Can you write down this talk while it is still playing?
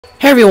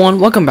Hey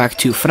everyone, welcome back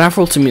to FNAF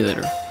World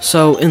Simulator.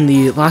 So, in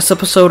the last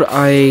episode,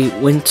 I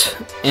went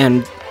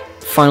and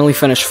finally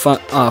finished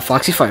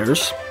Foxy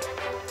Fighters.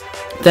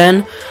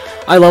 Then,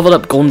 I leveled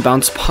up Golden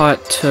Bounce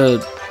Pot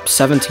to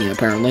 17,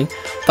 apparently.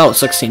 That was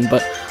 16,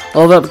 but I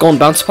leveled up Golden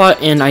Bounce Pot,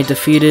 and I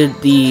defeated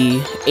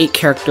the 8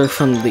 character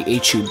from the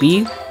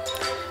HUB.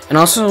 And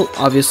also,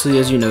 obviously,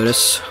 as you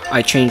notice,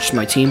 I changed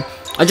my team.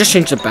 I just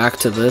changed it back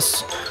to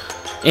this.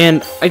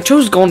 And I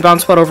chose Golden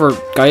Bounce Pot over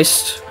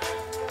Geist.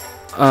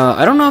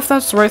 I don't know if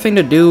that's the right thing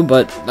to do,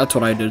 but that's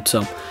what I did,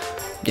 so,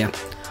 yeah.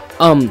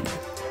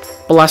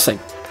 But last thing.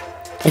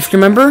 If you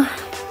remember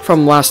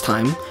from last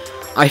time,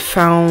 I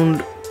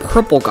found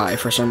Purple Guy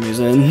for some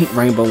reason in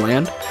Rainbow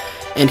Land,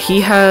 and he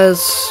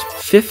has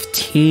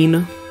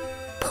 15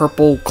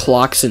 purple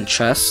clocks and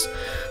chests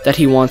that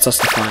he wants us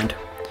to find.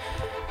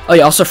 Oh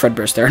yeah, also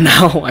Fredbear's there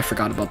now, I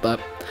forgot about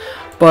that.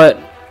 But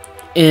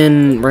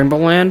in Rainbow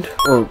Land,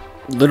 or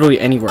literally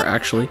anywhere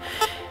actually,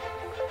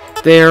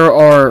 there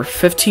are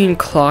 15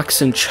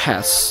 clocks and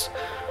chests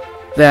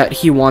that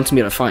he wants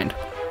me to find.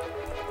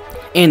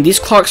 And these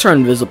clocks are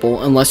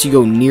invisible unless you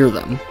go near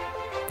them.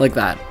 Like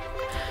that.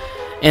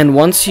 And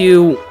once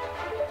you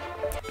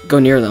go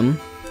near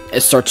them,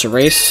 it starts a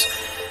race.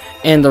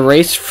 And the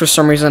race, for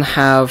some reason,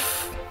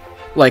 have,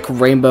 like,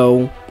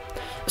 rainbow...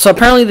 So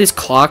apparently these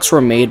clocks were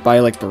made by,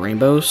 like, the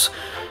rainbows.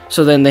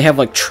 So then they have,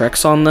 like,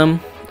 tricks on them.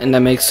 And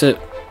that makes it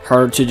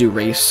harder to do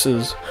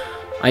races.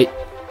 I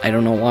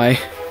don't know why.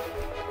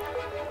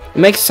 It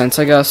makes sense,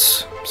 I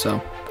guess.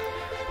 So,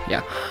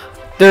 yeah.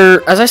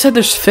 As I said,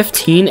 there's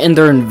 15, and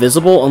they're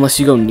invisible unless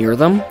you go near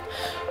them.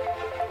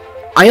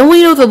 I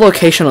only know the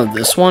location of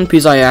this one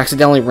because I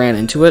accidentally ran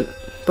into it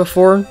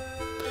before.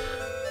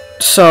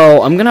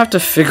 So, I'm gonna have to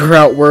figure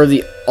out where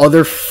the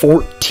other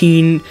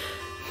 14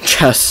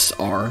 chests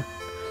are.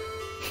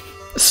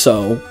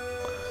 So,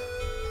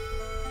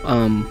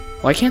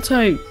 why can't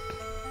I...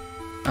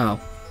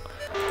 Oh.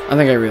 I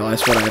think I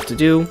realized what I have to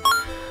do.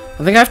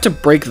 I think I have to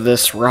break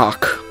this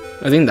rock.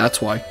 I think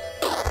that's why.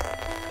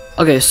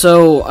 Okay,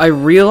 so I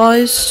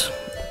realized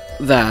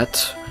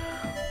that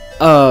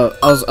I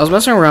was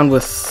messing around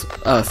with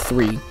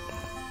 3,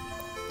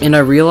 and I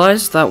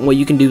realized that what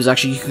you can do is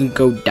actually you can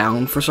go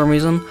down for some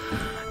reason,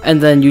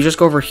 and then you just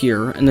go over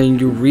here, and then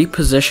you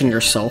reposition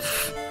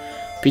yourself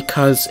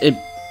because it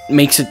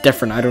makes it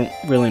different. I don't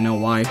really know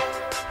why,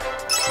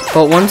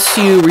 but once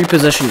you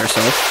reposition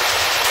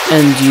yourself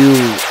and you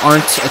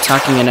aren't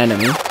attacking an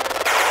enemy,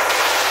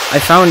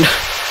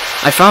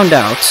 I found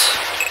out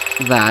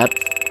that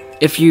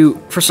if you,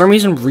 for some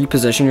reason,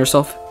 reposition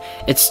yourself,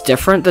 it's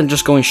different than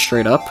just going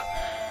straight up.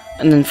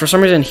 And then for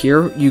some reason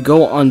here, you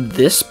go on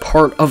this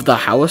part of the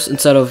house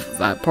instead of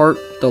that part,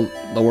 the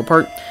lower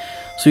part.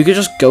 So you could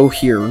just go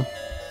here,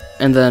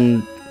 and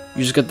then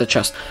you just get the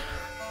chest.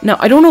 Now,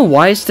 I don't know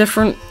why it's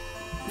different.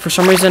 For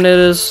some reason it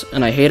is,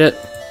 and I hate it.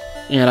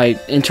 And I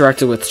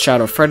interacted with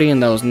Shadow Freddy,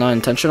 and that was not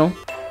intentional.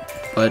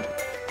 But,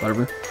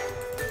 whatever.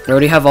 I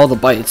already have all the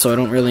bites, so I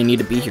don't really need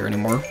to be here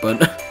anymore,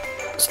 but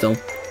still.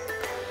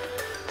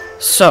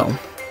 So,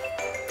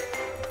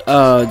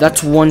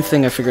 that's one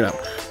thing I figured out.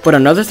 But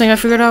another thing I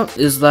figured out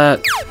is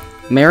that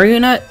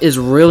Marionette is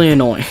really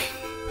annoying.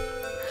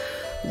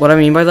 What I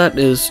mean by that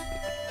is,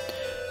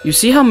 you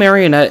see how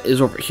Marionette is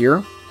over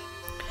here?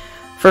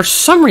 For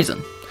some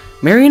reason,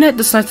 Marionette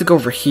decides to go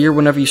over here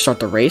whenever you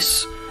start the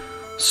race.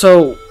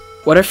 So,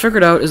 what I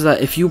figured out is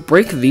that if you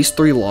break these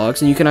 3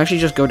 logs, and you can actually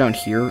just go down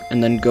here,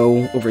 and then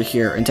go over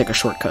here and take a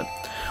shortcut.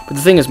 But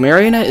the thing is,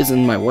 Marionette is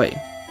in my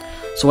way.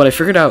 So what I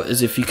figured out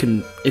is if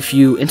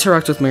you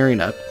interact with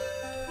Marionette,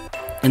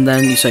 and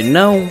then you say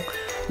no,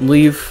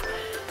 leave,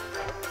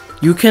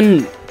 you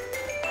can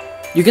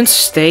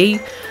stay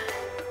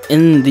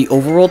in the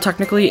overworld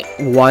technically,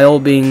 while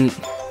being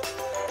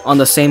on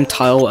the same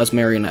tile as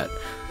Marionette.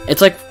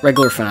 It's like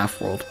regular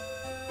FNAF world.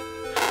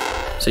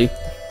 See?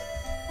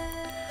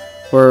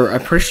 Where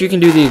I'm pretty sure you can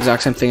do the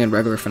exact same thing in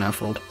regular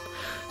FNAF world.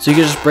 So you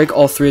can just break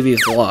all 3 of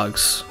these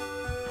logs,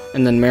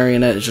 and then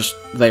Marionette is just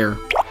there.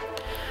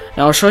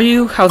 Now I'll show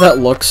you how that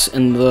looks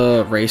in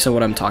the race and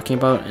what I'm talking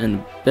about in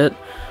a bit,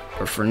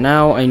 but for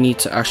now I need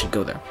to actually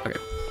go there. Okay.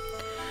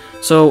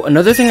 So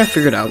another thing I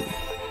figured out,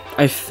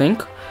 I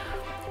think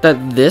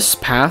that this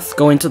path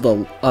going to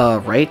the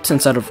right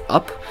instead of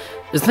up,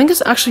 I think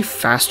it's actually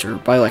faster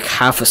by like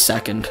half a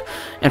second,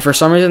 and for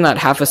some reason that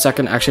half a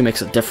second actually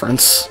makes a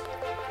difference.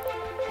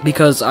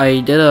 Because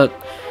I did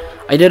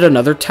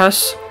another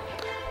test,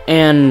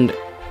 and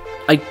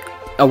I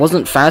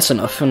wasn't fast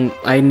enough, and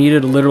I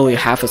needed literally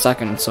half a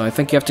second, so I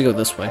think you have to go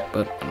this way,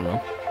 but I don't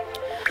know.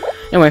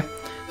 Anyway,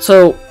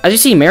 so as you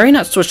see,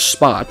 Marionette switched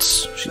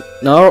spots.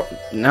 Now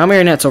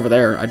Marionette's over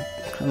there. I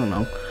don't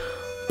know,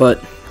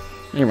 but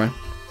anyway.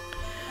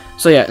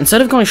 So yeah,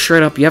 instead of going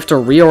straight up, you have to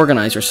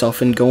reorganize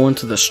yourself and go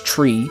into this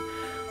tree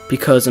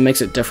because it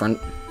makes it different.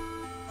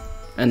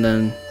 And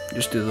then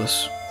just do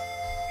this.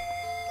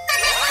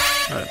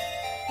 Alright,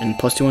 and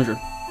plus 200.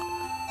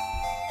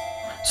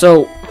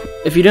 So,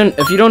 if you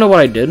don't know what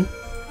I did,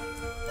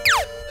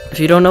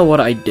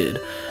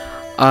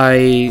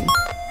 I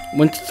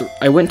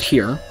I went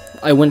here.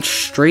 I went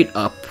straight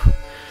up,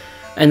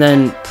 and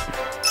then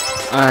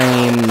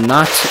I'm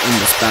not in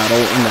this battle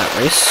in that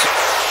race.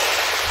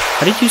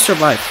 How did you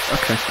survive?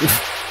 Okay.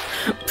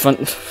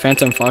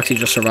 Phantom Foxy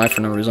just survived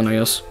for no reason, I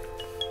guess.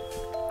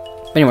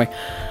 Anyway,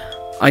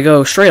 I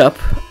go straight up,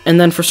 and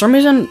then for some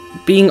reason,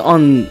 being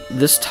on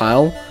this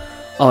tile...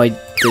 Oh, I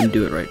didn't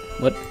do it right.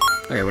 What?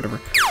 Okay,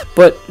 whatever.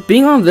 But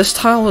being on this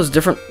tile is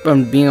different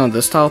from being on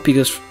this tile,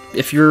 because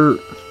if you're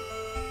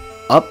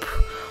up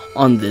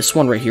on this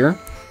one right here,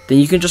 then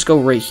you can just go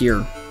right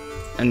here.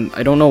 And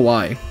I don't know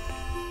why.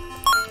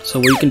 So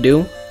what you can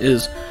do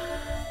is,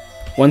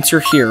 once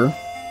you're here,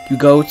 you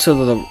go to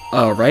the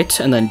right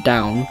and then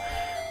down,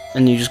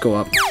 and you just go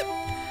up.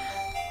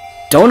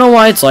 Don't know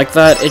why it's like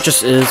that, it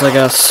just is, I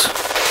guess.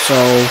 So,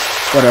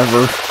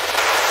 whatever.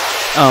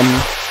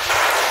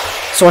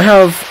 So I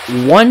have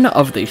one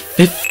of the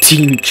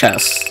 15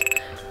 chests.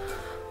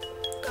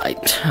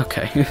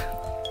 Okay.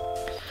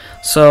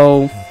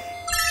 So,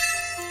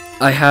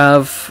 I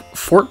have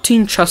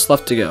 14 chests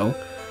left to go,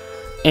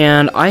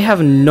 and I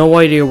have no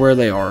idea where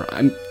they are.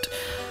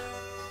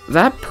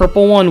 That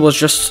purple one was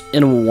just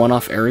in a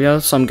one-off area,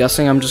 so I'm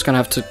guessing I'm just gonna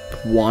have to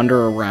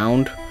wander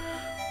around.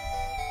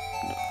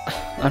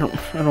 I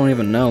don't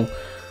even know.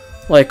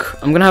 Like,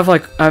 I'm gonna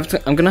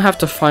have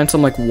to find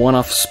some like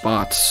one-off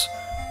spots,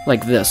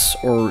 like this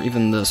or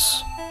even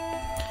this,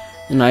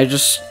 and I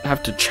just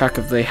have to check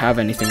if they have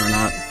anything or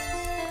not.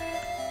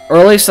 Or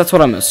at least that's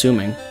what I'm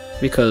assuming,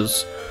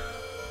 because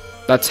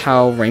that's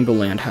how Rainbow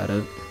Land had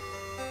it.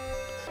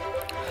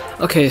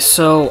 Okay,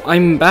 so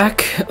I'm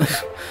back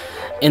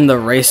in the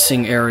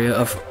racing area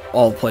of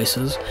all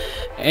places,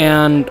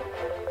 and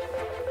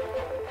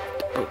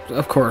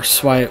of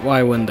course,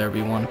 why wouldn't there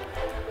be one?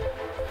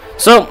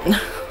 So,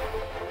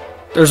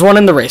 there's one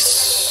in the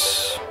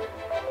race.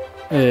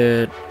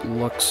 It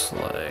looks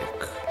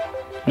like...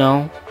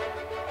 No.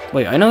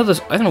 Wait, I know this.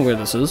 I don't know where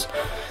this is.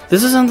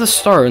 This is in the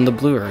star in the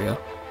blue area.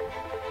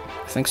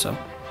 I think so.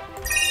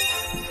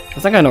 I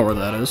think I know where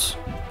that is.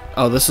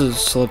 Oh, this is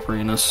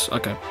Slipperiness.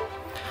 Okay.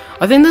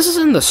 I think this is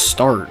in the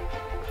start,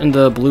 in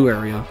the blue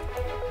area.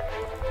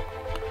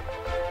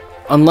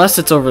 Unless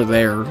it's over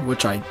there,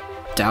 which I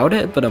doubt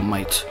it, but it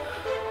might.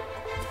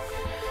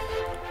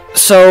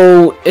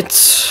 So,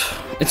 it's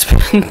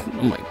been,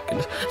 oh my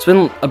goodness, it's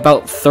been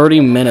about 30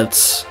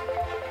 minutes.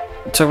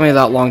 It took me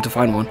that long to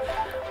find one.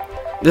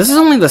 This is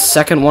only the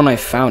second one I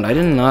found. I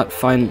did not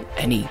find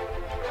any.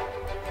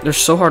 They're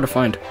so hard to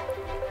find.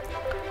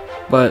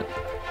 But,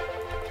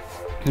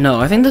 no,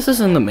 I think this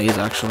is in the maze,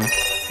 actually.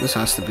 This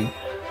has to be.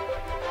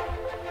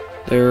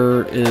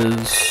 There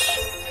is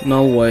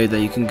no way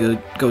that you can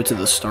go to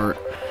the start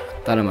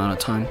that amount of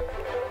time.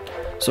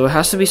 So it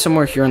has to be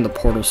somewhere here in the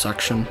portal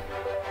section.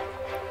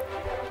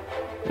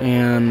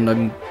 And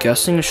I'm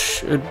guessing it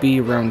should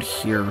be around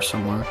here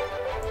somewhere.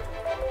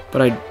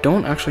 But I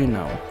don't actually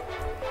know.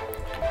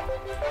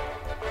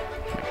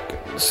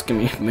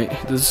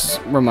 This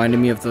reminded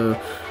me of the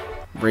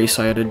race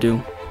I had to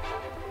do.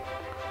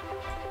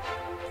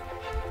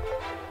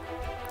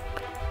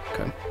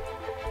 Okay.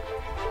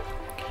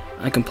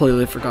 I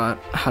completely forgot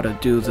how to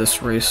do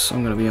this race,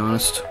 I'm gonna be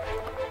honest.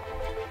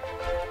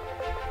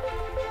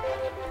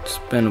 It's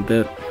been a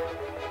bit.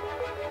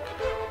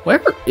 Where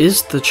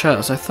is the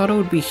chest? I thought it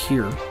would be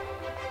here.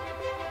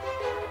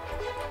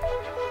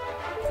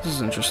 This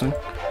is interesting.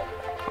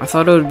 I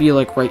thought it would be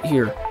like right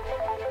here.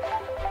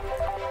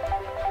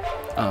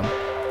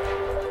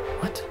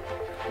 What?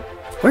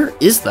 Where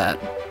is that?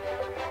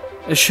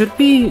 It should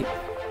be...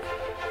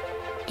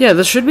 Yeah,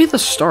 this should be the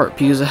start,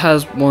 because it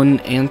has 1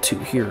 and 2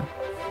 here.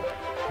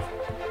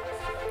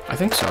 I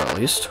think so, at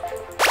least.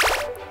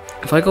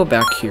 If I go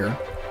back here,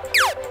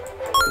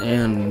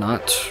 and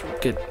not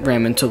get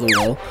rammed into the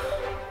wall,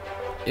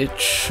 it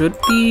should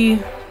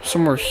be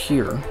somewhere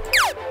here.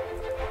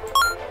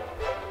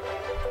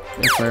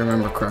 If I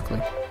remember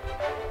correctly.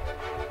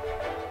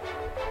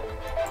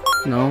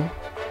 No?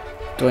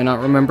 Do I not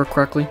remember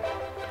correctly?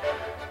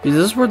 This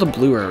is where the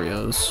blue area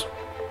is.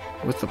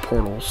 With the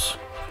portals.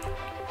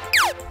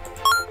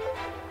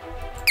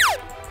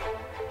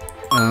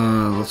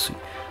 Let's see.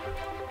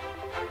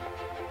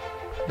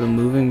 The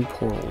moving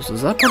portals.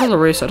 Is that part of the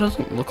race? That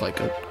doesn't look like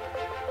it.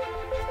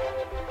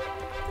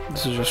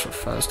 This is just for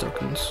fast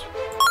tokens.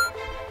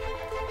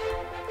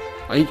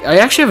 I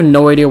actually have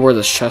no idea where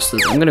this chest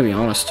is. I'm gonna be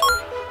honest.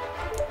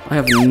 I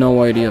have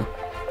no idea.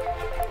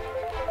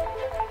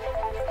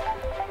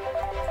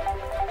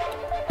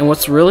 And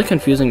what's really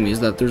confusing me is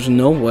that there's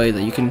no way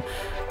that you can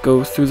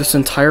go through this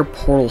entire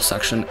portal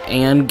section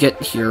and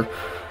get here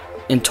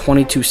in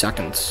 22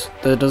 seconds.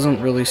 That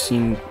doesn't really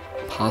seem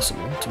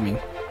possible to me.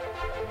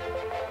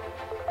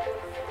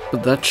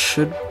 But that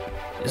should...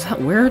 Is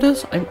that where it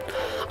is?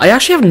 I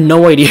actually have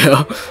no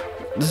idea.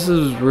 This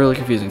is really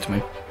confusing to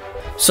me.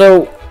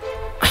 So,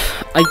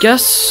 I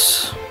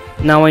guess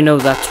now I know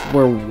that's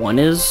where 1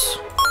 is.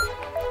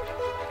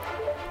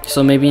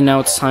 So maybe now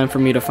it's time for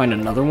me to find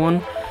another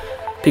one.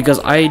 Because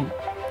I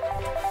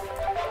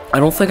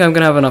don't think I'm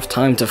gonna have enough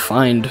time to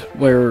find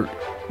where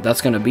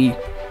that's gonna be.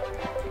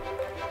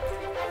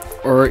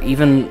 or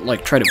even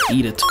like try to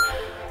beat it.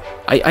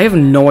 I have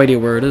no idea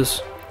where it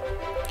is.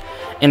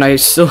 And I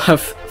still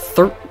have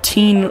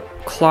 13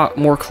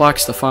 more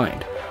clocks to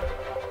find.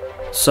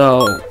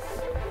 So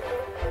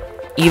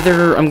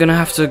either I'm gonna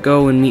have to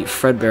go and meet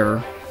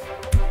Fredbear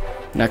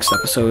next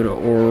episode,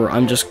 or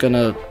I'm just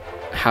gonna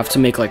have to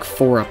make like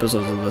 4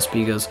 episodes of this,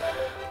 because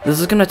this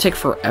is gonna take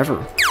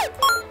forever.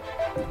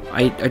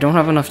 I don't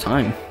have enough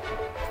time.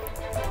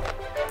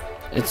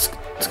 It's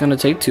gonna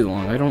take too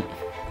long. I don't...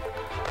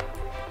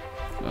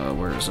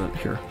 where is it?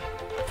 Here.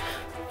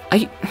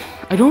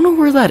 I don't know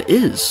where that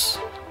is.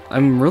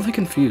 I'm really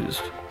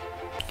confused.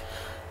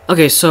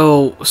 Okay,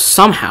 so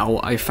somehow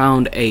I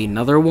found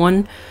another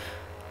one,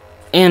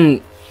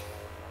 and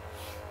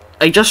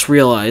I just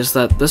realized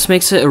that this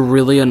makes it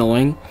really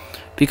annoying,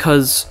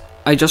 because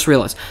I just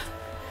realized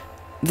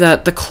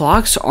that the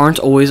clocks aren't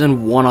always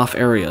in one-off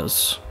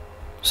areas.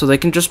 So they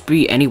can just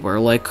be anywhere,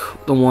 like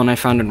the one I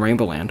found in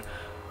Rainbow Land.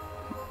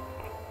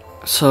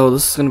 So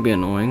this is gonna be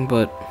annoying,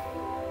 but...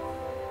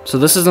 So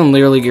this is in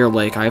Learly Gear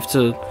Lake. I have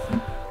to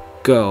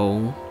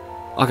go...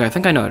 Okay, I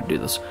think I know how to do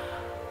this.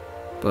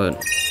 But,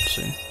 let's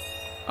see.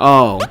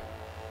 Oh.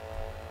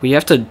 We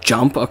have to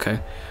jump? Okay.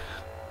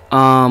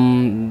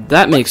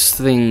 That makes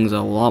things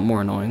a lot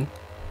more annoying.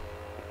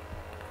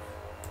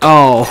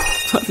 Oh,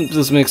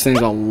 this makes things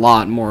a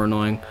lot more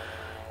annoying.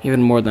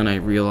 Even more than I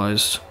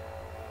realized.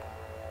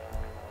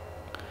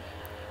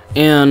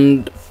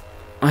 And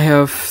I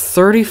have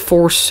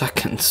 34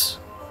 seconds.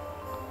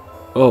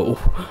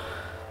 Oh.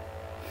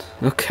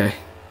 Okay.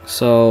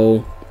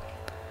 So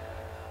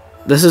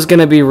this is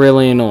gonna be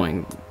really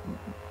annoying.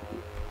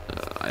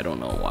 I don't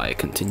know why I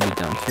continued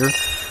down here.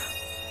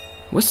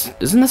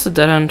 Isn't this a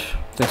dead end?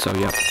 I think so,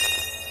 yeah.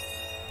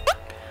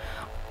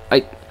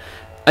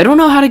 I don't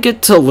know how to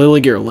get to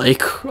Learly Gear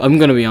Lake, I'm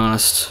gonna be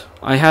honest.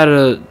 I had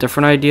a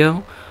different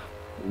idea,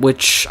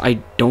 which I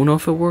don't know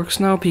if it works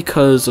now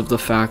because of the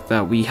fact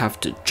that we have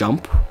to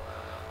jump.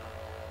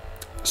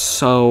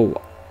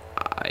 So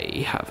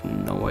I have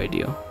no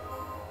idea.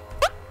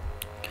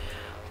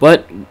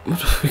 But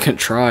we can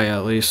try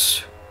at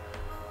least.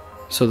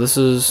 So this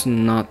is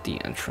not the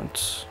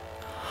entrance.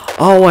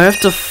 Oh, I have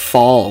to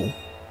fall.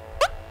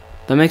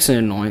 That makes it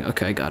annoying.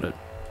 Okay, I got it.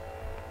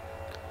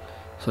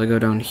 So I go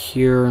down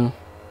here,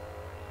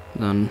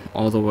 then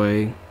all the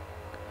way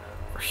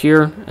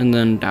here, and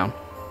then down.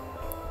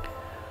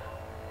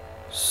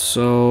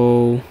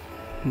 So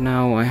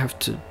now I have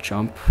to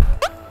jump.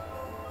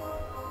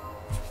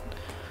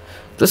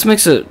 This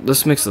makes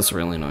this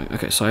really annoying.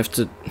 Okay, so I have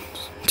to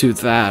do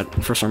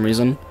that for some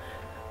reason.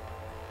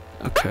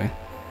 Okay.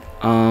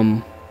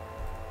 What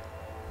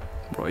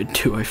do I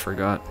do? I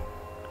forgot.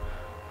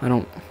 I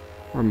don't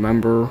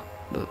remember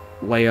the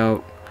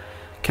layout.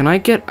 Can I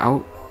get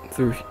out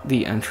through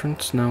the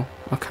entrance? No?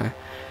 Okay.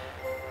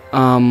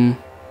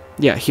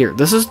 Yeah, here.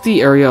 This is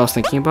the area I was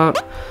thinking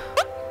about,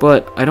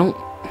 but I don't...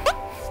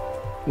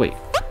 Wait.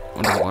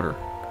 Underwater.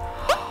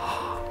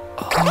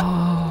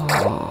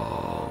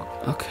 Oh,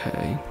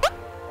 okay.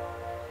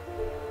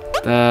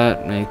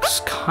 That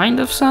makes kind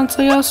of sense,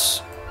 I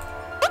guess.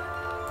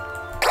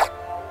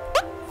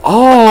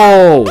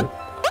 Oh!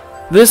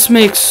 This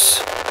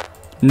makes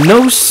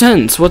no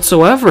sense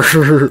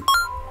whatsoever.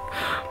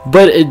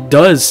 But it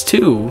does,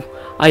 too.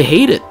 I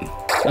hate it.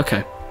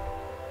 Okay.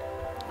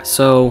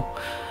 So,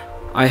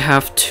 I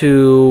have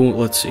to...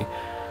 Let's see.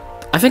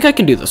 I think I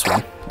can do this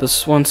one.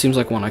 This one seems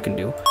like one I can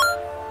do.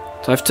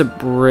 So I have to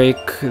break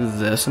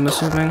this, I'm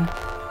assuming.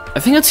 I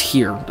think it's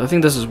here. I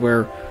think this is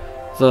where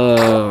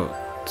the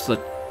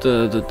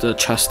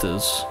chest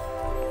is.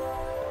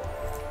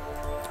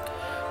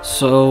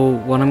 So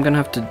what I'm gonna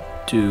have to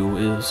do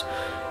is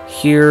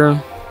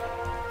here.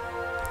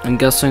 I'm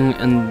guessing,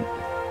 and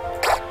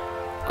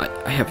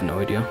I have no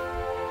idea.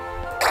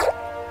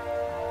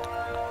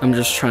 I'm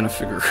just trying to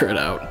figure it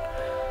out.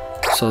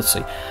 So let's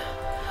see.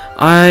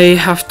 I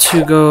have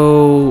to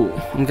go,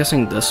 I'm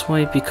guessing this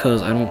way,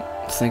 because I don't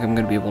think I'm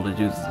gonna be able to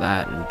do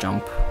that and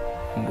jump.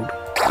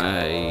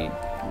 Okay,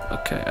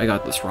 I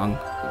got this wrong.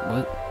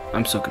 What?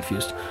 I'm so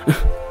confused.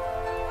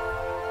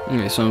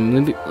 Okay, so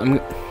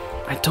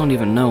I don't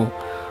even know.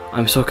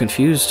 I'm so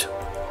confused.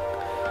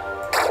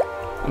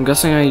 I'm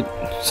guessing I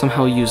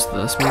somehow used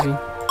this, maybe?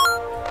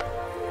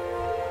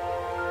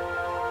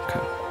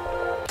 Okay.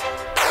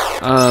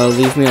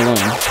 Leave me alone.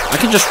 I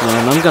can just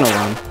run. I'm gonna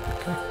run.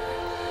 Okay.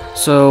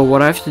 So,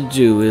 what I have to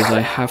do is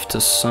I have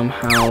to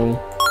somehow...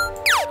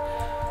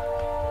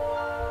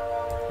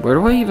 Where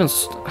do I even...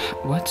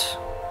 What?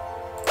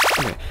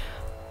 Okay.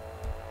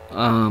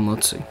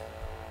 Let's see.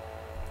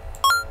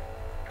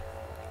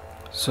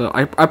 So,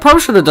 I probably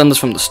should have done this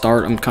from the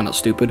start. I'm kind of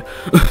stupid.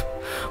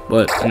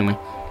 But, anyway.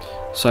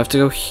 So, I have to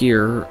go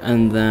here,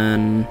 and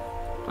then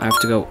I have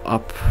to go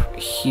up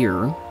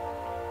here.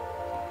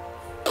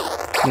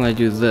 And I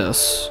do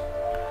this.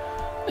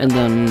 And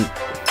then...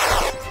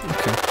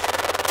 Okay.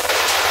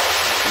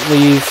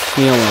 Leave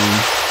me alone,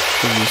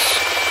 please.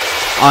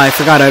 Oh, I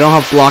forgot, I don't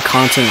have block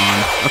haunting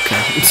on.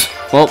 Okay.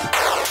 Well,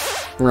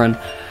 run.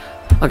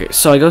 Okay,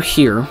 so I go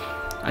here.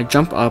 I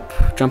jump up,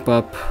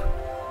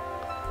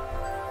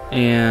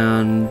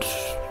 And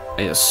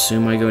I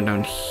assume I go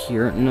down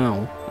here.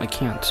 No, I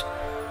can't.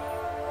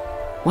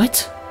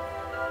 What?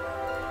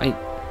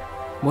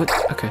 What?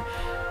 Okay.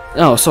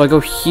 Oh, so I go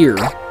here,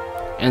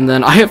 and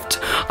then I have to.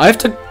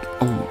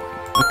 Oh,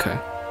 okay.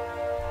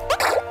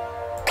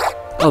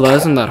 Oh, that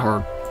isn't that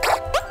hard.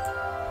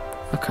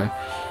 Okay,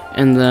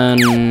 and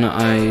then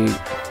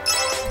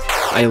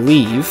I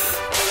leave.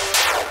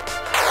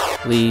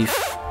 Leave.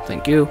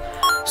 Thank you.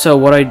 So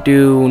what I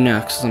do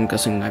next is I'm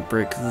guessing I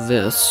break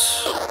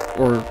this,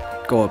 or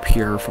go up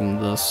here from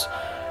this,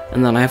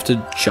 and then I have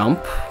to jump.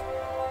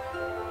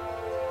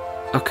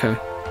 Okay.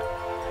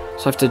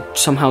 So I have to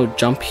somehow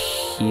jump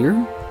here?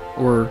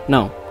 Or,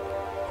 no.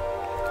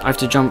 I have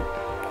to jump...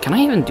 Can I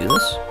even do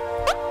this?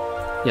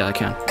 Yeah, I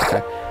can.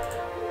 Okay.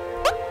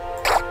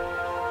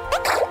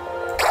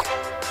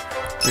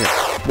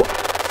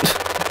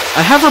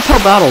 I have repel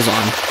battles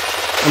on.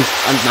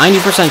 I'm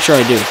 90% sure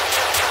I do.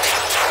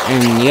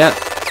 And yet,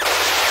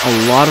 a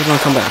lot of them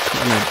come back,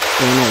 and I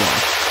don't know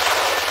why.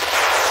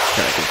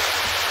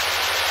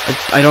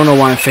 I don't know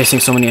why I'm facing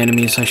so many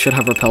enemies. I should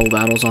have repel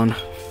battles on.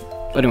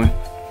 But anyway.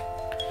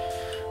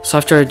 So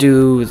after I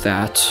do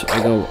that,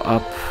 I go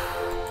up.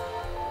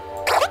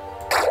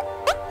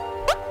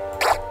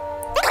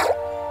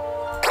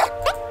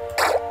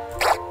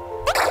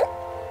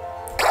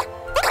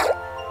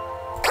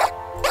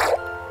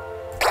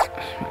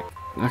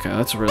 Okay,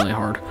 that's really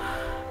hard.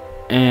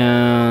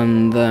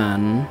 And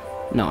then...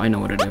 No, I know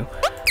what to do.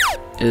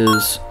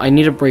 Is I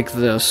need to break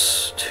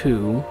this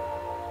too.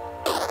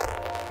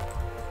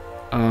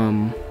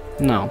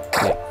 No.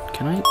 Wait,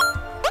 can I?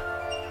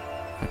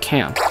 I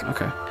can.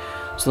 Okay.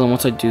 So then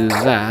once I do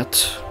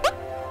that,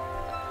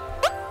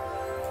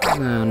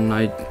 then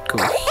I go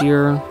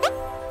here,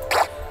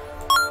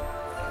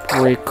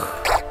 break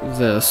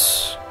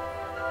this.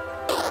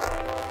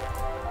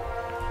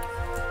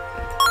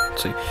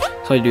 Let's see.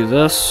 So I do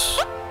this,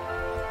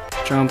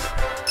 jump,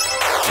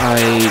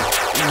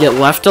 I get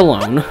left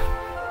alone.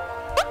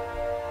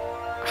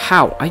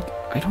 How? I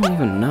don't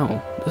even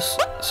know. This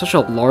is such a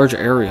large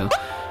area.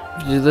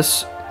 To do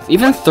this,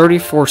 even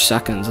 34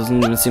 seconds doesn't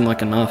even seem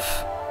like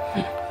enough.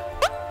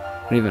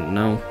 I don't even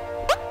know.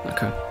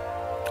 Okay.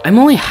 I'm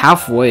only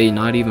halfway,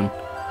 not even.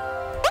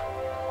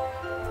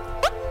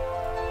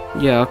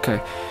 Yeah, okay.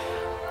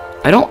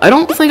 I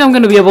don't think I'm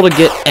gonna be able to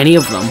get any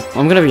of them.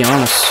 I'm gonna be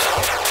honest.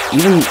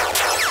 Even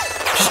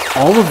just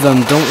all of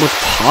them don't look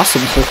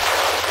possible.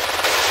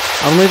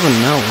 I don't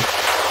even know.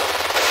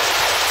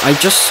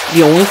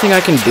 The only thing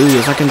I can do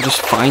is I can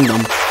just find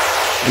them.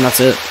 And that's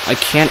it. I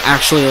can't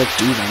actually, like,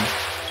 do them.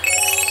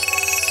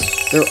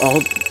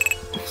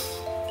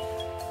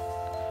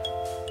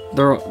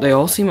 They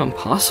all seem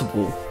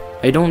impossible.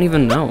 I don't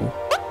even know.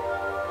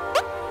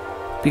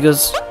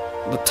 Because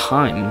the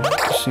time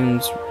just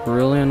seems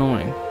really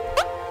annoying.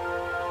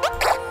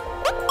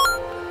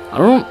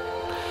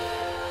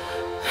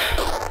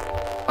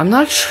 I'm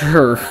not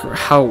sure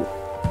how...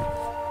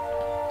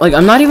 Like,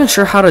 I'm not even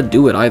sure how to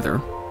do it either.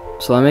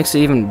 So that makes it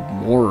even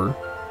more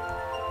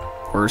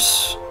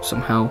worse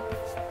somehow.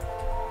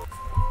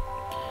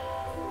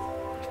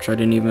 Which I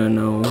didn't even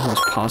know was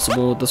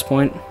possible at this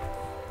point.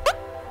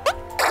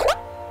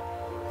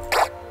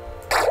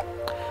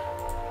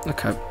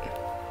 Okay.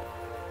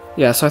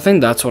 Yeah, so I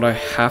think that's what I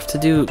have to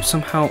do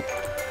somehow.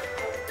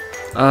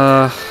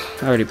 I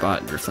already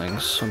bought your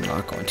things, so I'm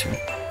not going to.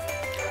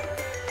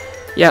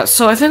 Yeah,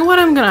 so I think what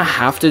I'm gonna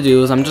have to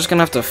do is I'm just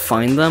gonna have to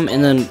find them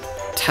and then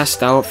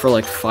test out for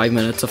like 5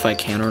 minutes if I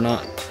can or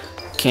not.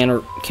 Can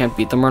or can't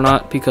beat them or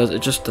not, because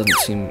it just doesn't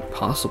seem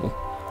possible.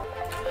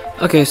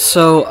 Okay,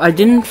 so I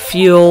didn't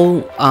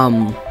feel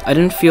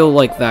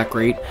like that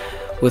great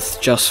with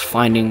just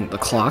finding the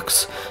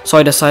clocks. So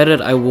I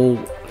decided I will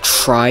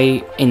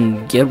try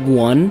and get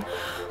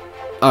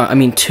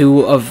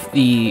two of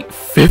the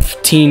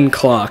 15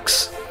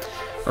 clocks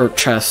or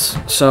chests.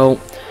 So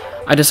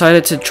I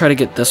decided to try to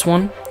get this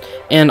one,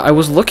 and I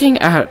was looking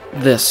at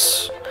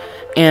this,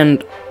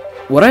 and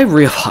what I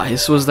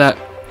realized was that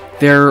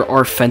there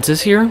are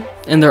fences here,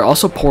 and there are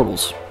also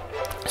portals.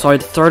 So I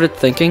started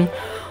thinking,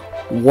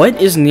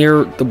 what is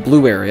near the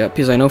blue area?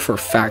 Because I know for a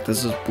fact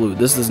this is blue.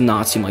 This does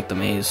not seem like the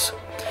maze,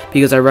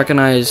 because I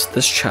recognize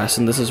this chest,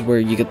 and this is where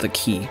you get the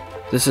key.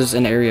 This is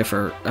an area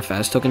for a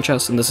fast token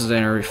chest, and this is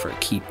an area for a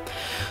key.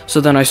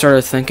 So then I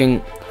started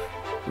thinking,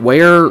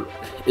 where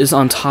is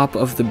on top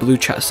of the blue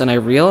chest? And I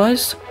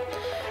realized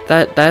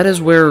that that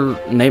is where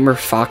Nightmare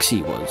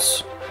Foxy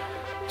was.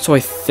 So I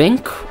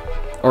think,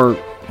 or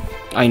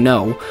I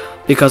know,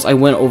 because I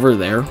went over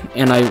there,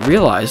 and I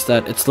realized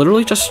that it's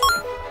literally just,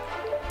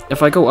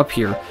 if I go up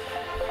here,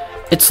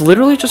 it's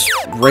literally just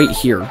right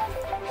here.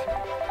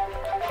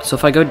 So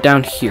if I go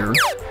down here,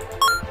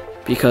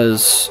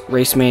 because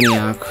Race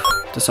Maniac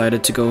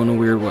decided to go in a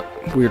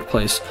weird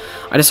place,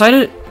 I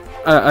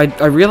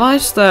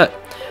realized that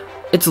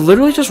it's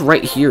literally just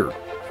right here,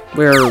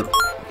 where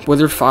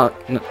Withered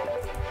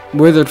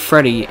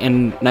Freddy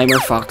and Nightmare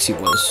Foxy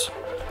was.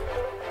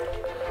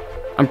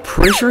 I'm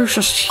pretty sure it's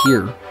just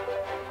here.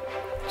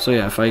 So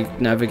yeah, if I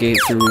navigate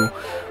through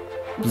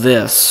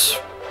this,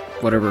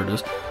 whatever it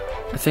is.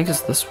 I think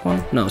it's this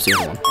one? No, it's the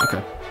other one.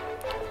 Okay.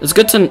 It's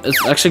good to,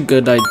 it's actually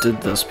good I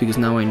did this because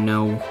now I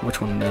know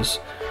which one it is.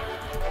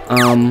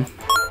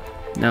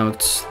 Now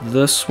it's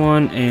this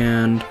one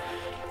and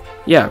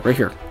yeah, right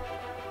here.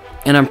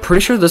 And I'm pretty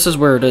sure this is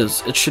where it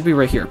is. It should be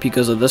right here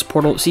because of this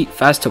portal. See,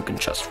 fast token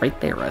chest right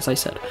there, as I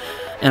said.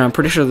 And I'm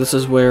pretty sure this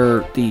is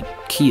where the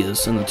key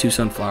is and the 2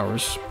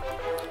 sunflowers.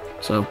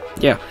 So,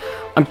 yeah.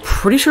 I'm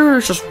pretty sure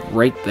it's just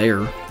right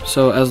there.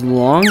 So, as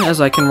long as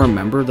I can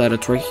remember that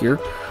it's right here,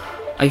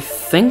 I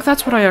think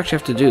that's what I actually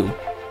have to do.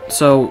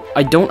 So,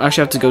 I don't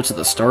actually have to go to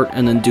the start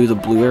and then do the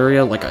blue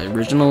area like I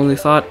originally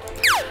thought.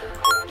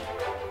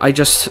 I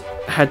just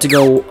had to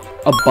go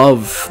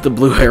above the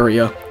blue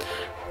area.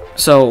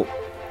 So,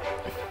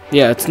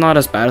 yeah, it's not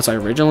as bad as I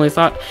originally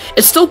thought.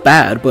 It's still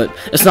bad, but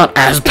it's not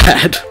as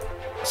bad.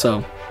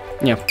 So,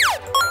 yeah.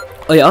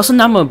 Oh yeah, also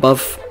now I'm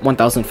above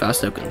 1,000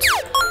 fast tokens.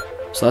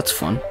 So that's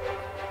fun.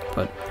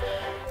 But,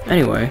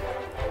 anyway.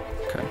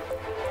 Okay.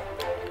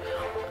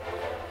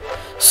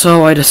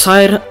 So I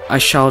decide I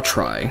shall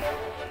try.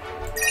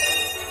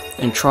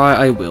 And try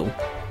I will.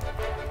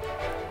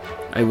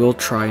 I will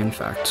try, in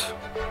fact.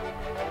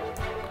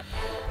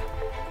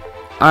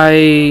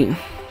 I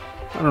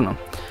don't know.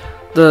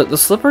 The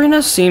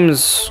slipperiness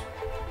seems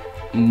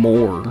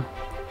more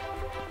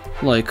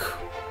like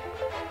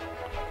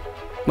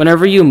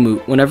whenever you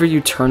move, whenever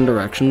you turn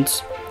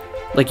directions,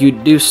 like you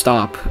do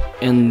stop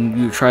and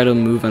you try to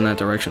move in that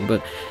direction,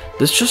 but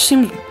this just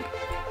seems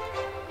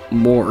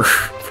more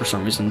for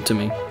some reason to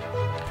me.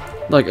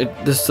 Like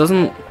this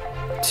doesn't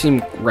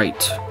seem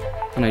right,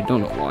 and I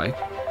don't know why.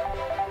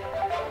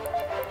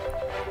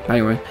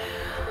 Anyway,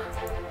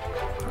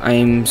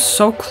 I'm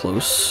so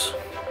close.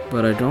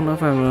 But I don't know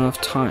if I have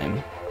enough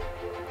time.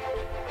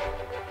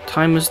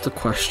 Time is the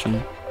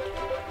question.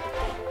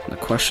 The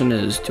question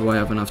is, do I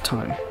have enough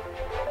time?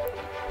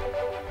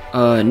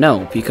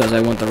 No, because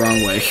I went the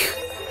wrong way.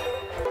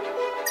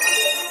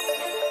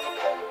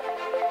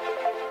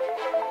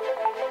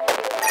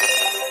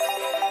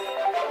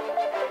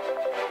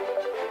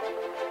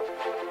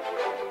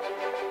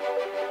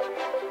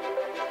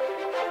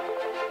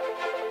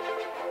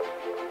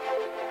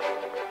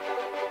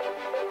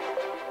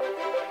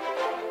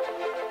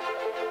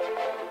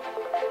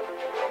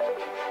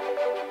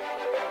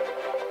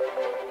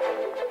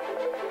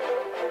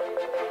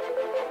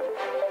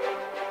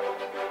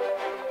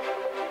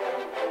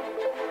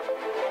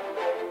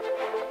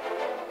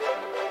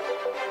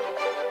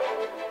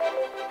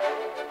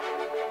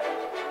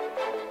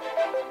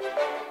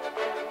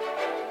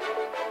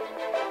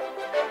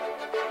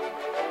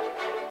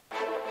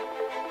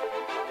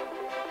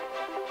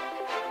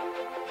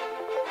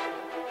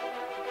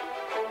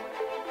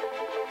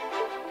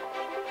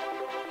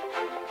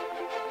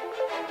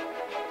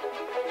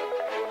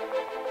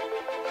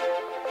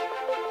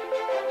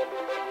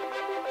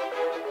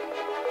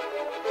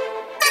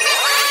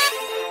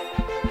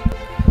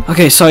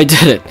 Okay, so I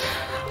did it.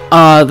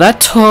 That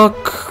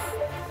took...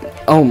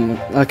 Oh,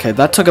 okay,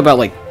 that took about,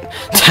 like,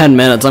 10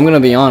 minutes, I'm gonna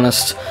be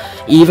honest.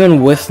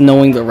 Even with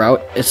knowing the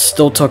route, it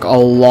still took a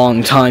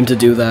long time to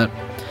do that.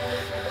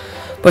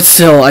 But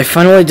still, I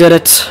finally did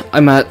it.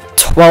 I'm at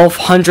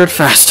 1,200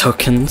 fast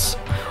tokens.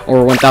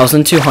 Or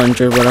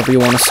 1,200, whatever you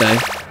want to say.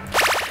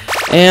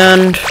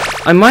 And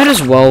I might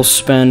as well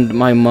spend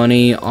my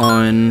money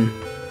on...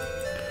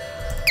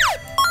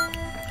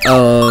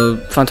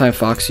 Funtime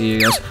Foxy, I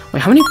guess.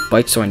 Wait, how many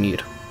bites do I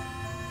need?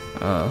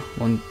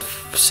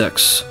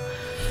 6.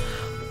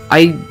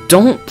 I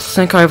don't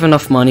think I have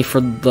enough money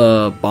for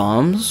the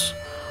bombs,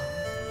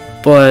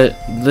 but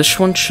this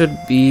one should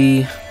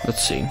be,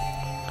 let's see,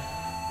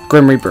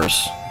 Grim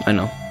Reapers, I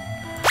know.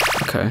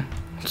 Okay,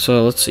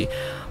 so let's see.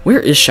 Where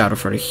is Shadow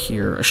Freddy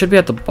here? It should be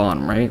at the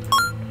bottom, right?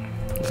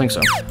 I think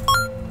so.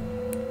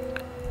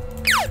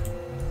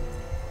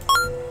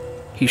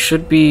 He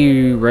should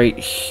be right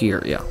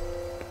here, yeah.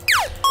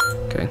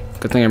 Okay,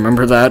 good thing I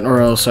remember that,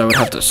 or else I would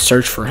have to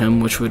search for him,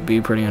 which would be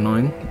pretty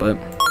annoying, but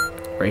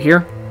right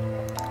here.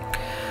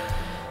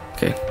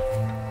 Okay.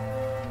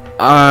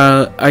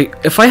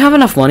 If I have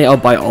enough money, I'll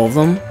buy all of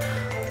them,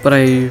 but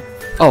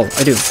oh,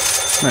 I do.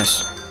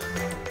 Nice.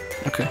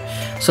 Okay.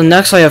 So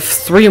next I have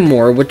 3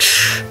 more,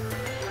 which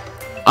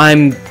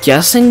I'm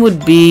guessing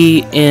would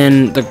be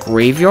in the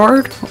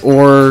graveyard,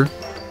 or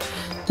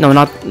no,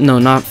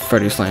 not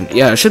Freddy's Land.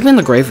 Yeah, it should be in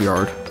the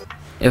graveyard.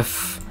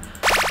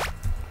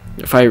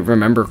 If I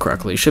remember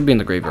correctly, it should be in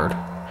the graveyard.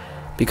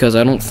 Because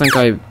I don't think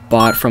I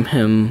bought from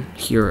him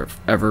here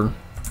ever.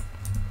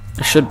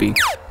 It should be.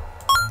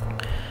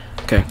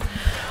 Okay.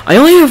 I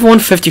only have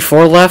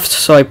 154 left,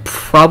 so I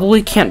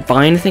probably can't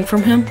buy anything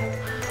from him.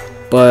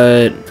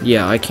 But,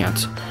 yeah, I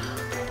can't.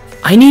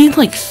 I need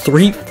like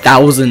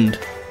 3,000,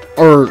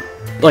 or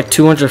like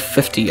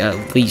 250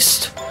 at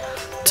least,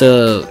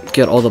 to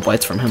get all the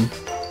bites from him.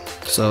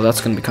 So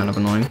that's going to be kind of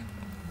annoying.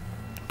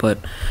 But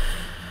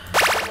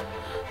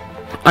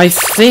I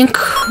think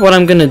what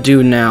I'm gonna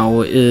do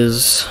now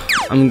is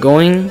I'm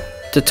going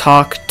to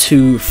talk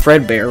to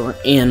Fredbear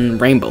in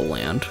Rainbow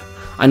Land.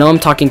 I know I'm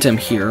talking to him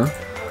here,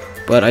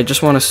 But I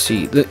just want to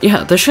see.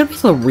 Yeah, this should be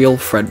the real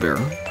Fredbear.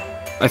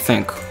 I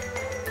think.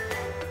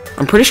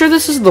 I'm pretty sure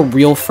this is the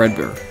real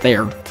Fredbear.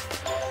 There.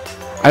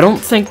 I don't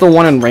think the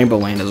one in Rainbow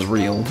Land is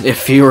real,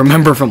 if you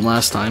remember from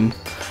last time.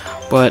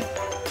 But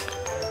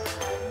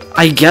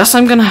I guess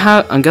I'm gonna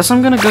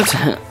go to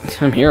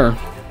him here.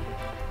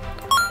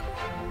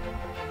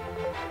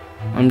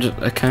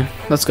 Okay.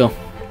 Let's go.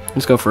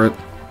 Let's go for it.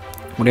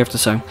 What do you have to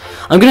say?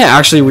 I'm gonna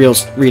actually read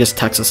his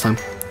text this time.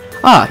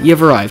 Ah, you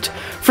have arrived.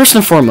 First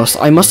and foremost,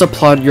 I must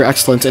applaud your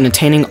excellence in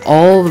attaining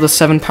all of the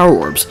 7 power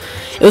orbs.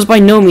 It was by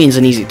no means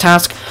an easy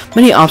task.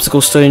 Many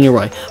obstacles stood in your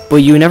way,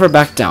 but you never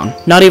backed down.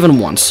 Not even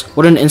once.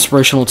 What an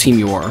inspirational team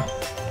you are.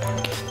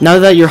 Now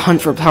that your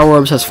hunt for power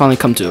orbs has finally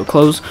come to a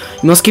close,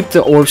 you must keep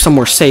the orbs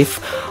somewhere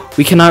safe.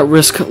 We cannot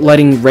risk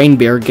letting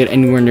Fredbear get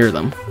anywhere near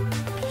them.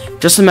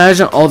 Just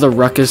imagine all the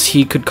ruckus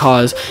he could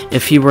cause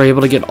if he were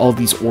able to get all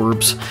these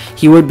orbs.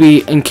 He would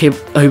be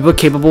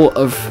capable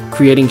of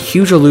creating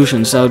huge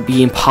illusions that would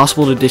be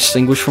impossible to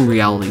distinguish from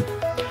reality.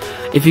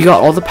 If he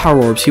got all the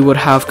power orbs, he would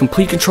have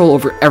complete control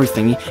over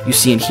everything you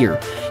see and hear.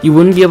 You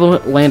wouldn't be able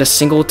to land a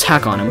single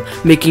attack on him,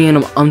 making him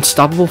an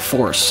unstoppable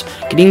force.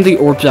 Getting the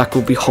orbs back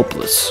would be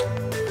hopeless.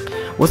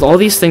 With all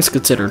these things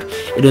considered,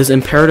 it is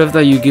imperative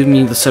that you give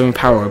me the 7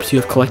 power orbs you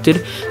have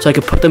collected so I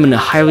can put them in a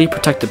highly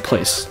protected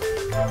place.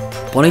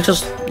 Why don't you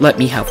just let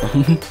me have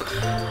them?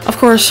 Of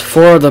course,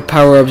 4 of the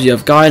power orbs you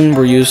have gotten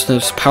were used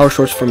as power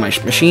source for my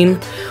machine,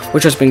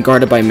 which has been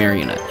guarded by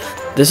Marionette.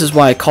 This is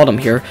why I called him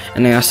here,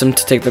 and I asked him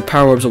to take the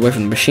power orbs away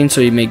from the machine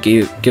so he may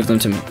give them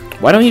to me.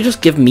 Why don't you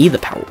just give me the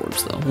power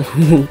orbs,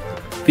 though?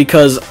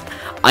 Because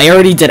I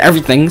already did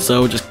everything,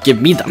 so just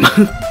give me them.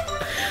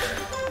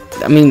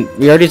 I mean,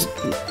 we already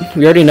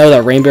know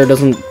that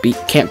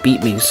Fredbear can't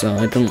beat me, so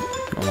I don't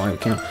know why we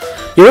can't.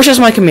 Your wish is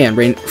my command,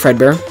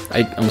 Fredbear.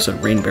 I almost said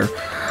Fredbear.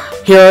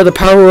 Here are the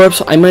power orbs.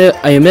 I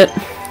admit,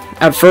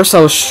 at first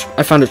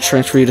I found it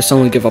strange for you to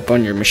suddenly give up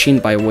on your machine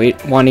by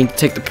wanting to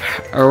take the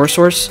power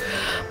source,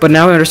 but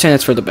now I understand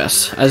it's for the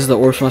best, as the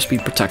orbs must be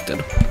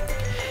protected.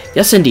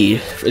 Yes,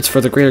 indeed, it's for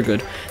the greater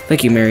good.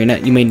 Thank you,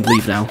 Marionette. You may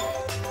leave now.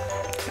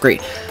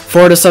 Great.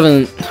 4 out of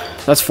 7.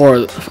 That's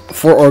 4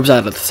 orbs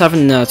out of the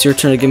 7. Now it's your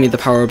turn to give me the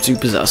power orbs you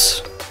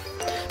possess.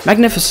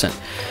 Magnificent.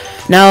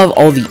 Now of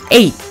all the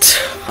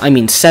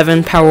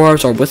 7 power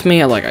orbs are with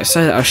me. Like I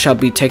said, I shall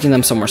be taking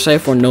them somewhere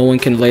safe where no one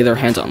can lay their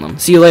hands on them.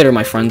 See you later,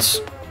 my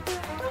friends.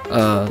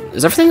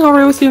 Is everything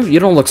alright with you? You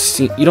don't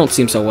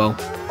seem so well.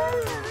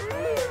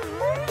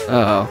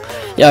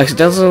 Yeah, it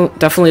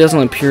definitely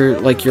doesn't appear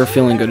like you're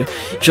feeling good.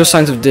 You show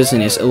signs of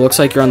dizziness. It looks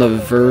like you're on the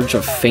verge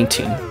of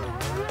fainting.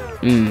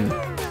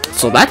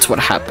 So that's what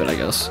happened, I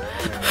guess.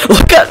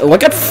 Look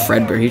at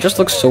Fredbear. He just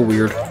looks so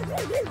weird.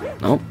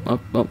 Oh.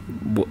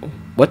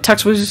 What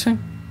text was he saying?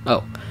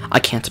 Oh, I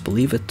can't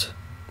believe it.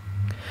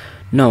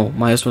 No,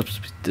 my eyes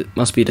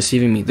must be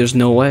deceiving me. There's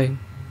no way.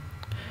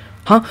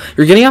 Huh?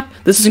 You're getting up?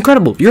 This is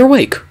incredible. You're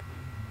awake.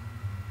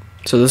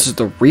 So this is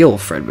the real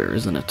Fredbear,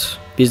 isn't it?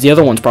 Because the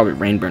other one's probably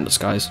Fredbear in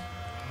disguise.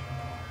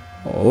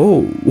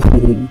 Oh.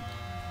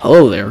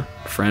 Hello there,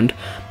 friend.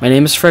 My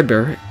name is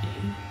Fredbear,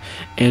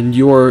 and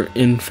you are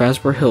in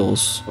Fazbear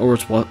Hills, or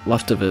what's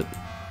left of it.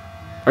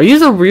 Are you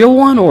the real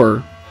one,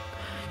 or...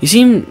 You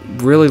seem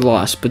really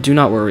lost, but do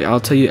not worry. I'll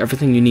tell you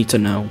everything you need to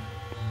know.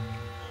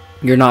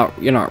 You're not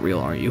real,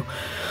 are you?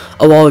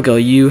 A while ago,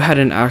 you had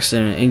an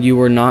accident, and you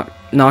were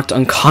knocked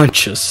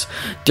unconscious.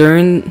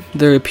 During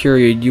the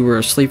period you were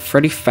asleep,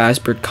 Freddy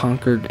Fazbear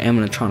conquered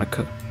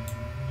animatronica.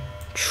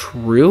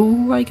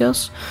 True, I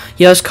guess?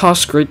 He has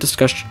caused great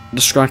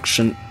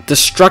destruction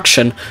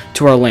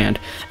to our land.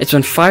 It's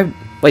been 5...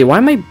 Wait, why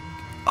am I...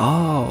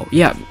 Oh,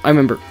 yeah, I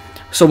remember.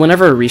 So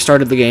whenever I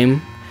restarted the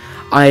game,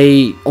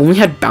 I only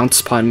had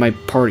Bounce Pod in my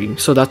party,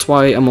 so that's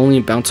why I'm only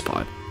a Bounce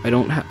Pod.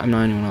 I'm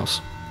not anyone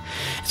else.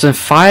 It's been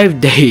 5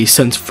 days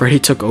since Freddy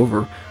took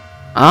over.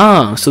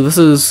 Ah, so this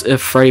is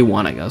if Freddy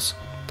won, I guess.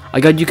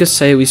 I guess you could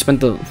say we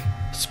spent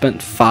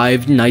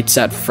 5 nights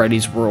at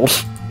Freddy's world.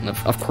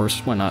 Of course,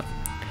 why not?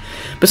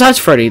 Besides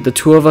Freddy, the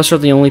 2 of us are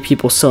the only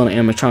people still in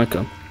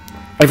animatronica.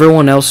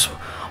 Everyone else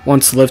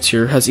once lived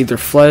here has either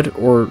fled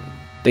or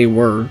they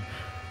were.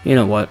 You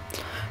know what?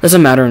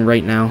 Doesn't matter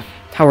right now.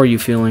 How are you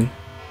feeling?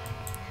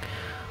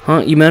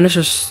 Huh?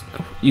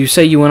 You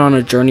say you went on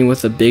a journey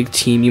with a big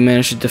team. You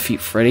managed to defeat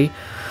Freddy.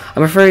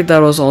 I'm afraid that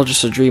was all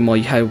just a dream while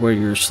you had where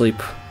you were asleep.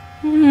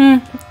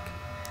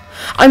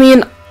 I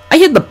mean, I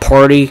hit the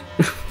party,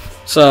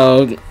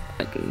 so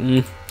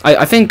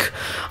I think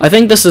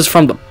this is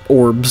from the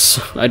orbs.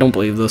 I don't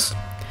believe this.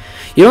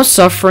 You know,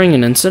 suffering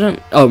an incident.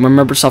 Oh,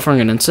 remember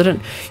suffering an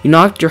incident? You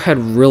knocked your head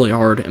really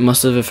hard. It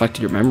must have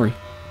affected your memory.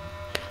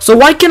 So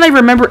why can't I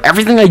remember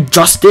everything I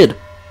just did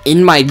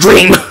in my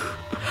dream?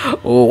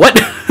 What?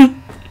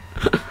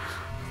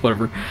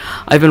 Whatever.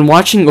 I've been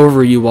watching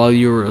over you while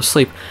you were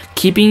asleep,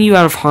 keeping you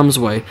out of harm's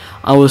way.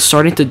 I was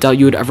starting to doubt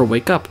you would ever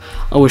wake up.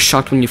 I was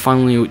shocked when you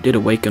finally did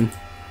awaken.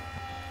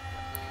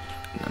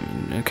 I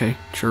mean, okay,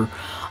 sure.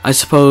 I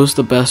suppose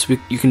the best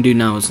you can do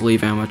now is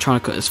leave.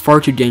 Animatronica is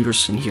far too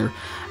dangerous in here.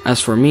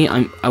 As for me,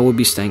 I will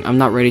be staying. I'm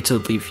not ready to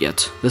leave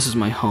yet. This is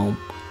my home.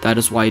 That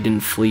is why I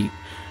didn't flee.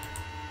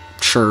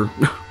 Sure.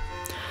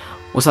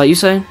 What's that you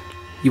say?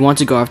 You want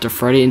to go after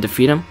Freddy and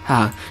defeat him?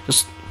 Haha,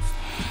 just...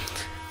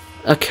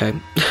 Okay.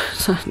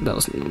 That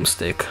was a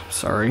mistake.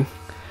 Sorry.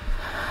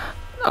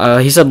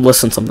 He said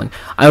listen something.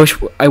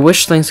 I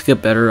wish things could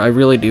get better. I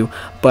really do.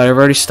 But I've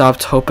already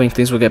stopped hoping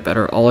things will get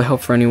better. All I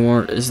hope for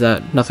anymore is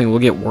that nothing will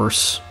get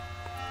worse.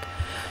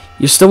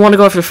 You still want to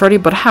go after Freddy?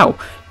 But how?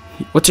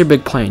 What's your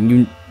big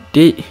plan?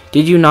 Did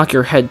you knock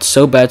your head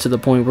so bad to the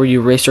point where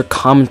you erase your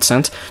common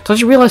sense? Don't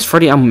you realize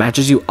Freddy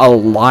outmatches you a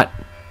lot?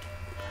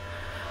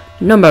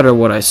 No matter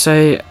what I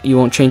say, you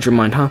won't change your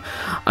mind, huh?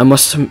 I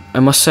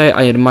must say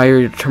I admire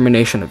your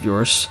determination of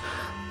yours.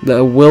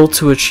 The will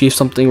to achieve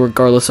something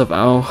regardless of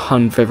how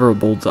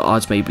unfavorable the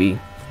odds may be.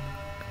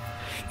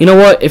 You know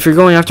what? If you're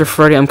going after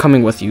Freddy, I'm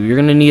coming with you. You're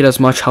gonna need as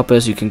much help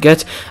as you can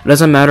get. It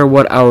doesn't matter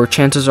what our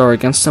chances are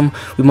against him.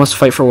 We must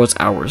fight for what's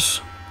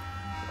ours.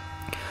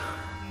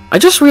 I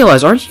just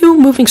realized, aren't you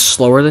moving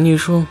slower than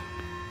usual?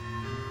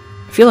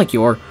 I feel like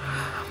you are.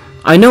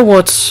 I know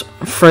what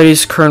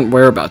Freddy's current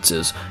whereabouts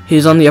is.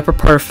 He's on the upper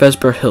part of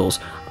Fredbear Hills.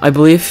 I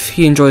believe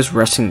he enjoys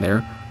resting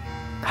there.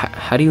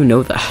 How do you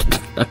know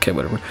that? Okay,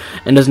 whatever.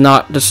 And he does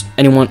not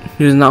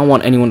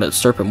want anyone to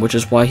disturb him, which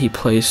is why he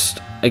placed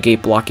a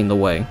gate blocking the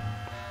way.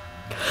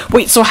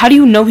 Wait, so how do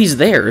you know he's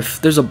there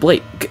if there's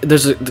a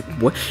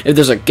if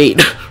there's a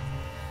gate?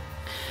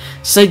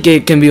 Said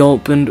gate can be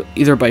opened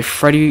either by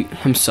Freddy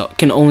himself,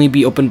 can only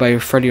be opened by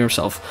Freddy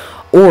himself,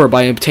 or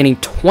by obtaining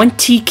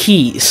 20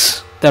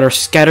 keys that are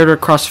scattered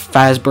across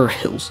Fredbear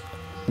Hills.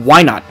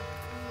 Why not?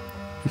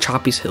 In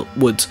Choppy's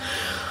Woods.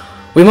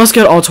 We must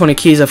get all 20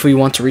 keys if we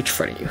want to reach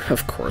Freddy.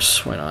 Of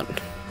course, why not?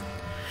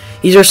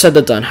 Easier said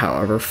than done,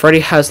 however.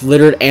 Freddy has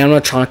littered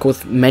animatronica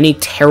with many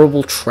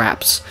terrible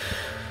traps.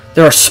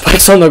 There are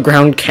spikes on the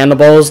ground,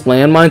 cannonballs,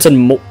 landmines,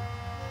 and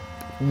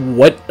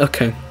what?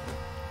 Okay.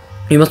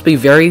 You must be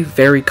very,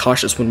 very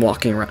cautious when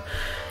walking around.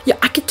 Yeah,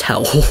 I could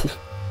tell.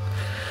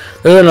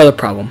 There's another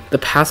problem. The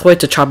pathway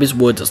to Choppy's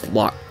Woods is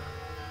locked.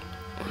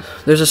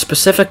 There's a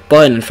specific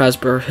button in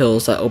Fredbear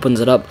Hills that opens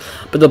it up,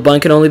 but the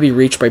button can only be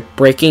reached by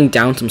breaking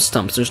down some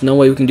stumps. There's no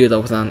way we can do that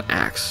without an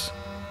axe.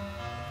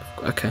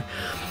 Okay.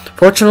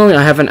 Fortunately,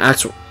 I have an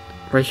axe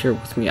right here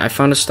with me. I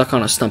found it stuck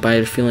on a stump. I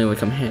had a feeling it would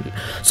come handy.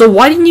 So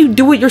why didn't you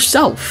do it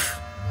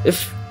yourself?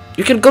 If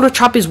you can go to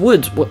Choppy's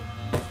Woods, what?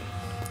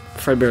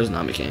 Fredbear is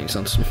not making any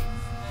sense.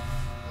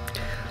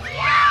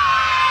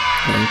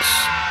 Thanks.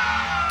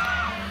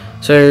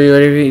 So are you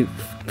ready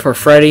for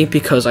Freddy?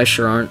 Because I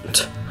sure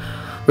aren't.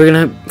 We're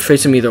gonna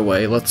face him either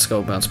way. Let's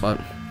go, Bounce Spot.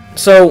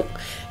 So,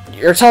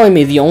 you're telling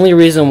me the only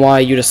reason why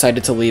you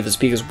decided to leave is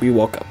because we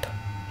woke up.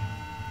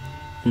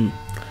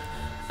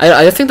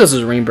 I think this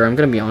is Rainbow, I'm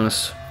gonna be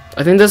honest.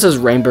 I think this is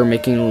Rainbow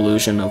making an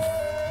illusion of...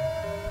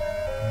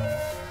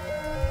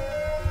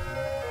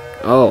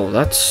 Oh,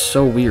 that's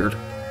so weird.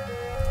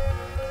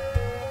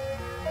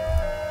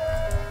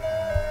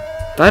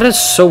 That is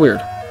so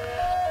weird.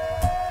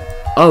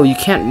 Oh, you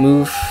can't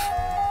move...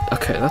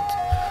 Okay, that's...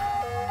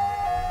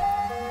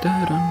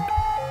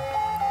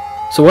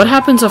 So what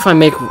happens if I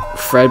make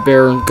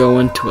Fredbear go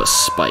into a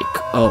spike?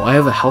 Oh, I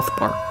have a health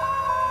bar.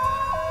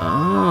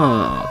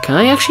 Oh, can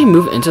I actually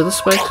move into the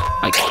spike?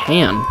 I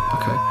can.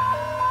 Okay.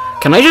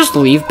 Can I just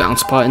leave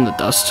Bounce Spot in the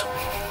dust?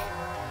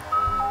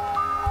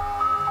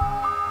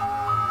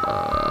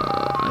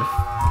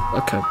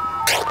 Okay.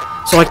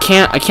 So I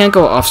can't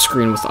go off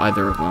screen with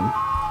either of them.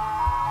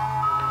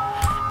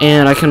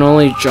 And I can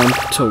only jump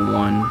to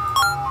one.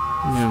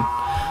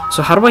 Yeah.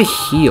 So how do I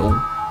heal?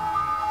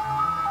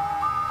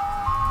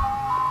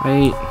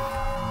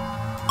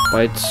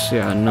 Bites,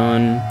 yeah,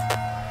 none.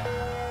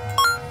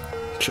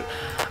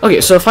 Okay,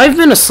 so if I've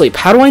been asleep,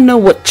 how do I know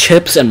what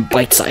chips and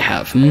bites I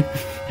have? I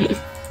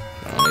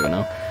don't even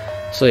know.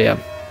 So yeah,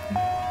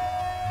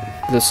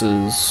 this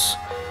is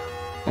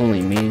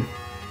only me.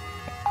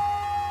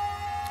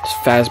 It's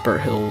Fredbear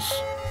Hills.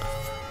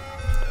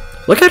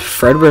 Look at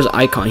Fredbear's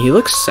icon. He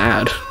looks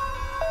sad.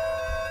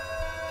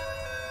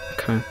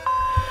 Okay,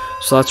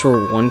 so that's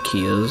where one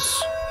key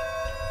is.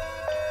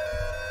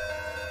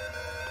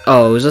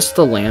 Oh, is this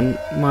the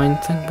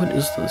landmine thing? What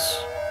is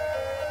this?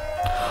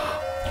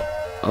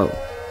 Oh,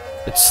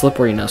 it's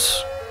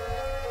slipperiness.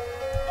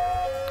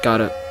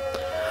 Got it.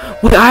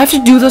 Wait, I have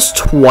to do this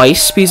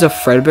twice because of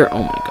Fredbear?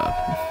 Oh my god.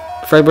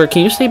 Fredbear,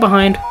 can you stay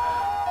behind?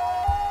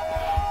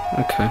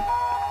 Okay.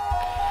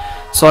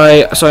 So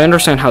I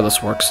understand how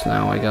this works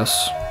now, I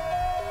guess.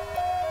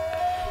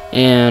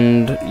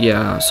 And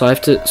yeah, so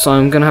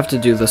I'm gonna have to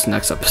do this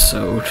next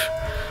episode,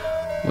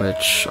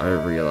 which I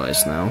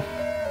realize now,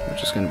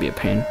 which is gonna be a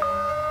pain.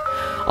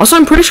 Also,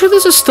 I'm pretty sure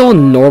this is still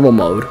in normal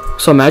mode.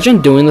 So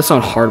imagine doing this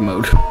on hard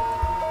mode.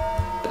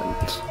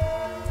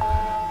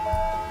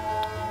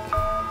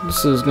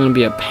 This is gonna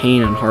be a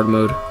pain in hard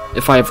mode.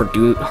 If I ever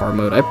do hard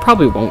mode. I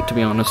probably won't, to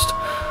be honest.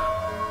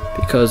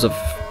 Because of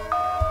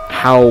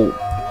how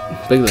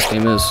big this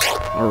game is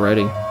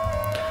already.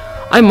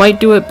 I might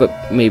do it,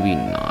 but maybe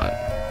not.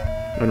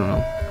 I don't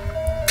know.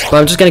 But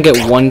I'm just gonna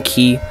get 1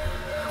 key.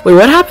 Wait,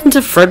 what happens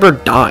if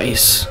Fredbear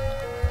dies?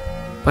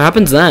 What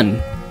happens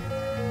then?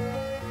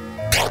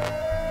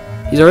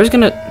 He's always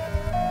gonna...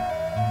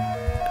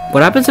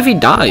 What happens if he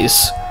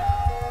dies?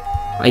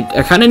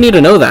 I kind of need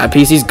to know that,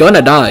 because he's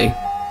gonna die.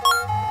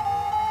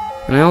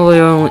 And I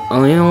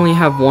only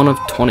have 1 of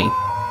 20.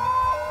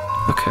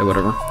 Okay,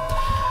 whatever.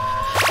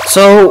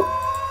 So,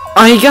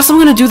 I guess I'm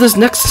gonna do this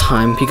next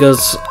time,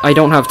 because I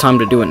don't have time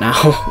to do it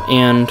now,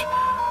 and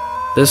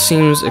this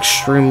seems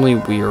extremely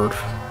weird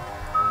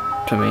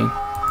to me.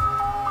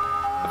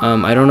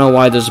 I don't know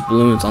why there's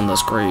balloons on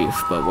this grave,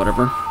 but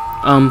whatever.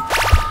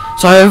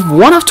 So I have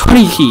 1 of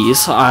 20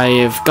 keys.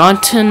 I've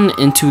gotten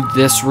into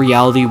this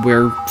reality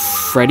where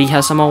Freddy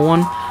has somehow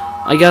won,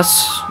 I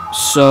guess.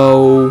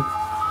 So,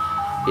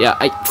 yeah,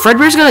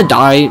 Fredbear's gonna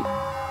die.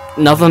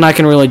 Nothing I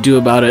can really do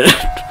about it.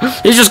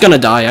 He's just gonna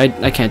die.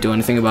 I can't do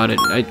anything about it.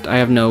 I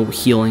have no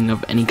healing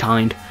of any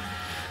kind.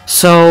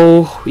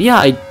 So,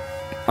 yeah,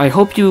 I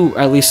hope you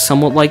at least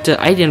somewhat liked it.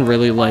 I don't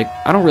really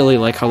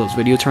like how this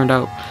video turned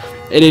out.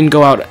 It didn't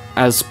go out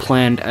as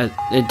planned.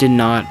 It did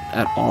not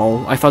at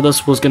all. I thought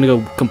this was gonna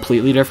go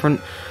completely different.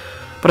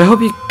 But I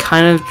hope you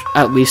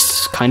at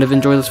least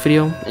enjoy this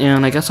video.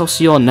 And I guess I'll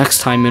see you all next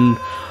time in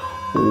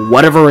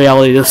whatever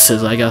reality this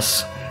is, I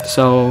guess.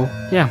 So,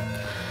 yeah.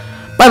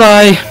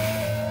 Bye-bye!